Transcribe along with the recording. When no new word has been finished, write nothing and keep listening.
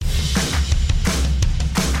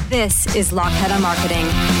This is Lochhead on Marketing,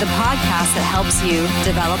 the podcast that helps you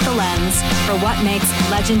develop the lens for what makes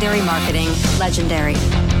legendary marketing legendary.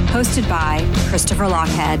 Hosted by Christopher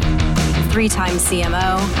Lochhead, three-time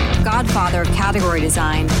CMO, godfather of category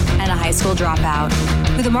design, and a high school dropout,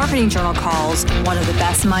 who the Marketing Journal calls one of the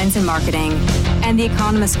best minds in marketing, and The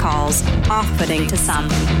Economist calls off-putting to some.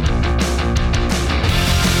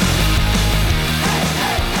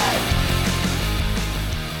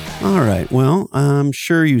 All right. Well, I'm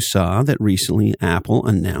sure you saw that recently Apple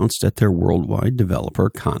announced at their Worldwide Developer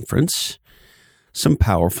Conference some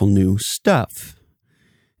powerful new stuff.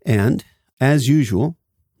 And as usual,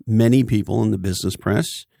 many people in the business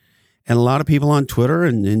press and a lot of people on Twitter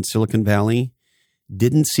and in Silicon Valley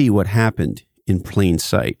didn't see what happened in plain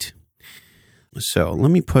sight. So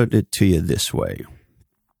let me put it to you this way.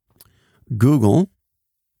 Google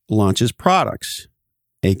launches products,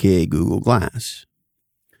 aka Google Glass.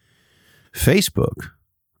 Facebook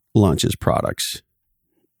launches products,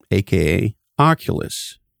 aka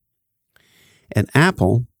Oculus. And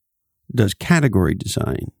Apple does category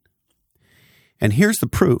design. And here's the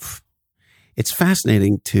proof. It's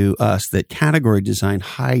fascinating to us that category design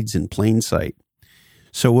hides in plain sight.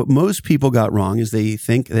 So what most people got wrong is they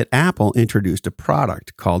think that Apple introduced a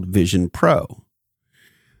product called Vision Pro.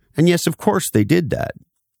 And yes, of course they did that.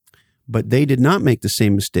 But they did not make the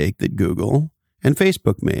same mistake that Google and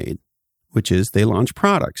Facebook made, which is they launch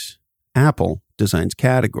products. Apple designs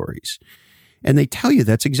categories. And they tell you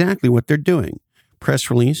that's exactly what they're doing. Press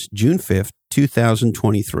release, June 5th,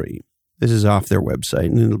 2023. This is off their website,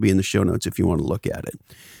 and it'll be in the show notes if you want to look at it.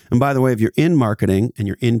 And by the way, if you're in marketing and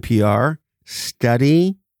you're in PR,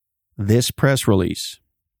 study this press release.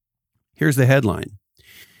 Here's the headline.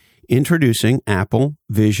 Introducing Apple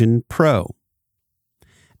Vision Pro,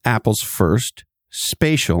 Apple's first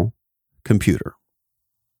spatial computer.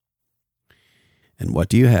 And what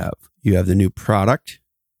do you have? You have the new product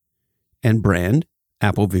and brand,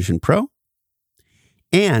 Apple Vision Pro,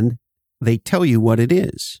 and they tell you what it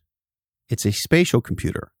is. It's a spatial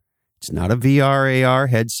computer. It's not a VR, AR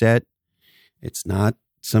headset. It's not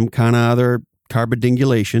some kind of other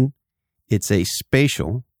carbidingulation. It's a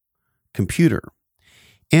spatial computer.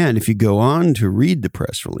 And if you go on to read the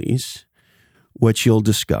press release, what you'll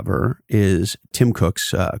discover is Tim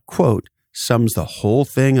Cook's quote sums the whole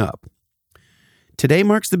thing up. Today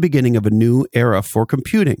marks the beginning of a new era for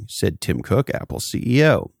computing, said Tim Cook, Apple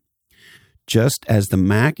CEO. Just as the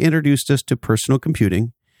Mac introduced us to personal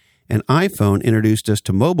computing and iPhone introduced us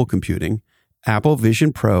to mobile computing, Apple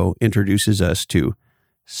Vision Pro introduces us to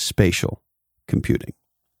spatial computing.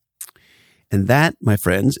 And that, my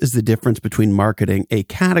friends, is the difference between marketing a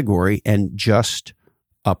category and just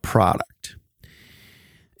a product.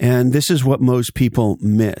 And this is what most people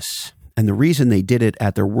miss. And the reason they did it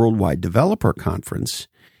at their Worldwide Developer Conference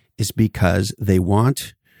is because they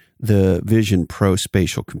want the Vision Pro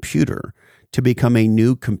spatial computer to become a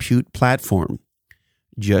new compute platform.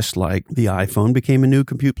 Just like the iPhone became a new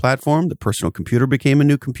compute platform, the personal computer became a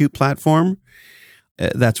new compute platform.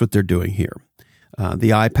 That's what they're doing here. The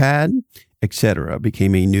iPad, etc.,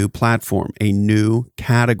 became a new platform, a new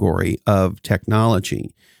category of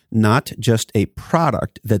technology, not just a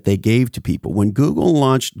product that they gave to people. When Google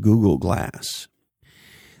launched Google Glass,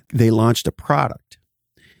 they launched a product.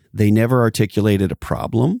 They never articulated a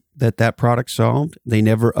problem that product solved. They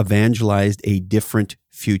never evangelized a different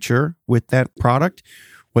future with that product.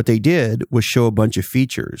 What they did was show a bunch of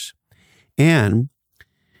features. And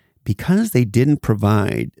because they didn't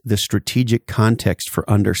provide the strategic context for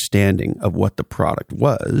understanding of what the product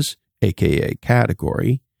was, aka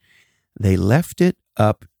category, they left it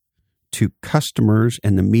up to customers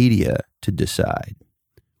and the media to decide.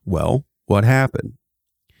 Well, what happened?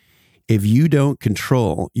 If you don't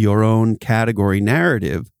control your own category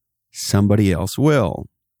narrative, somebody else will.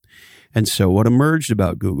 And so what emerged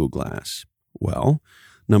about Google Glass? Well,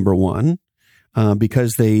 number one,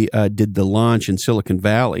 because they did the launch in Silicon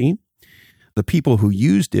Valley, the people who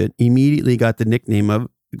used it immediately got the nickname of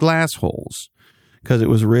glassholes, because it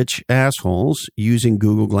was rich assholes using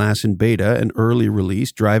Google Glass in beta, an early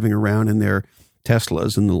release, driving around in their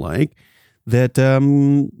Teslas and the like, that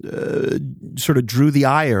sort of drew the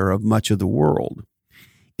ire of much of the world.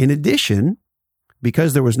 In addition,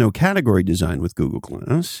 because there was no category design with Google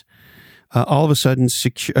Glass, all of a sudden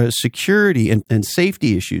security and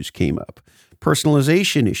safety issues came up.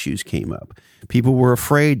 Personalization issues came up. People were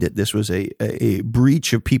afraid that this was a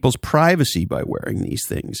breach of people's privacy by wearing these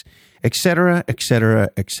things, et cetera, et cetera,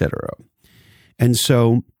 et cetera. And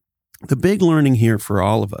so the big learning here for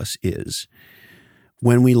all of us is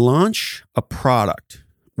when we launch a product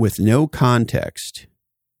with no context,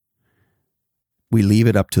 we leave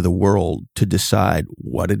it up to the world to decide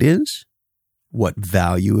what it is, what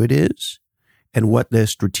value it is, and what the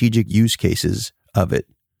strategic use cases of it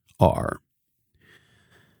are.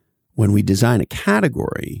 When we design a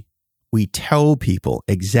category, we tell people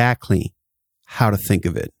exactly how to think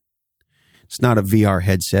of it. It's not a VR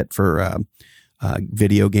headset for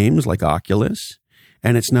video games like Oculus,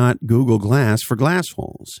 and it's not Google Glass for glass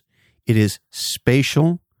holes. It is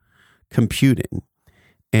spatial computing,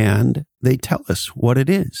 and they tell us what it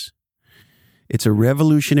is. It's a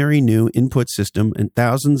revolutionary new input system and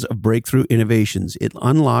thousands of breakthrough innovations. It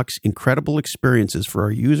unlocks incredible experiences for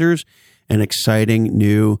our users and exciting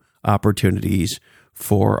new opportunities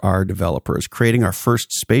for our developers. Creating our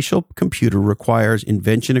first spatial computer requires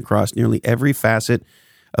invention across nearly every facet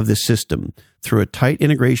of the system. Through a tight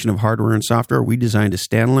integration of hardware and software, we designed a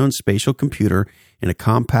standalone spatial computer in a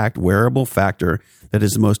compact wearable factor that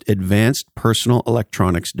is the most advanced personal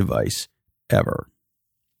electronics device ever.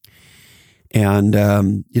 And,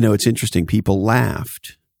 it's interesting. People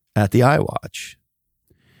laughed at the iWatch.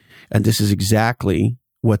 And this is exactly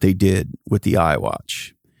what they did with the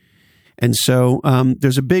iWatch. And so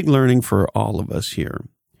there's a big learning for all of us here,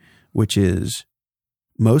 which is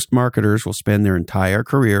most marketers will spend their entire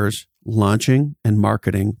careers launching and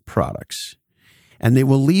marketing products. And they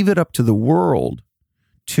will leave it up to the world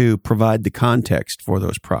to provide the context for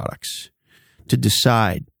those products, to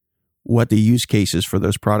decide what the use cases for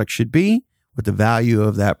those products should be, what the value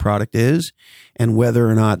of that product is, and whether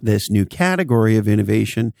or not this new category of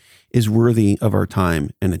innovation is worthy of our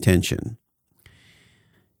time and attention.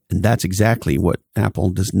 And that's exactly what Apple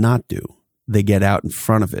does not do. They get out in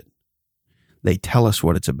front of it. They tell us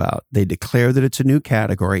what it's about. They declare that it's a new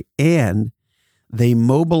category, and they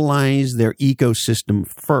mobilize their ecosystem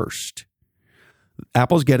first.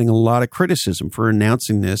 Apple's getting a lot of criticism for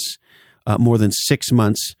announcing this more than 6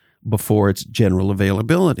 months before its general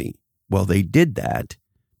availability. Well, they did that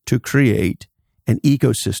to create an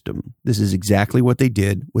ecosystem. This is exactly what they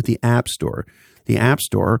did with the App Store. The App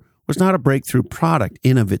Store was not a breakthrough product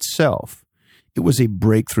in of itself. It was a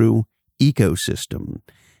breakthrough ecosystem.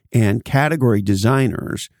 And category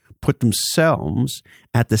designers put themselves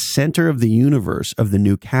at the center of the universe of the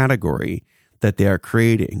new category that they are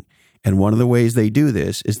creating. And one of the ways they do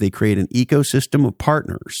this is they create an ecosystem of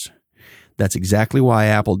partners. That's exactly why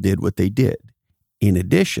Apple did what they did. In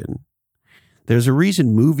addition, there's a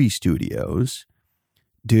reason movie studios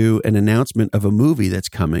do an announcement of a movie that's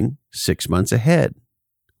coming 6 months ahead.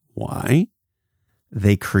 Why?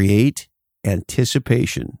 They create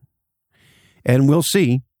anticipation. And we'll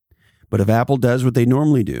see. But if Apple does what they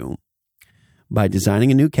normally do, by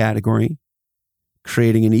designing a new category,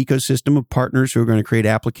 creating an ecosystem of partners who are going to create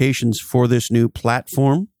applications for this new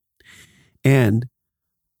platform, and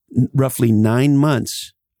roughly 9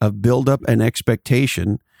 months of buildup and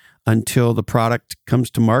expectation until the product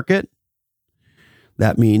comes to market,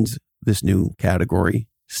 that means this new category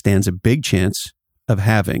stands a big chance of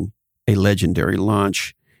having a legendary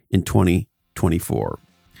launch in 2024.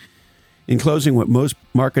 In closing, what most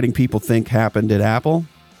marketing people think happened at Apple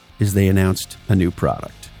is they announced a new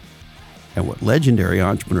product. And what legendary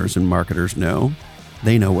entrepreneurs and marketers know,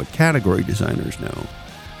 they know what category designers know,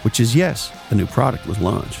 which is, yes, a new product was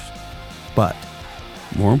launched, but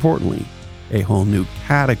more importantly, a whole new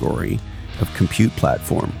category of compute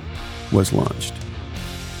platform was launched.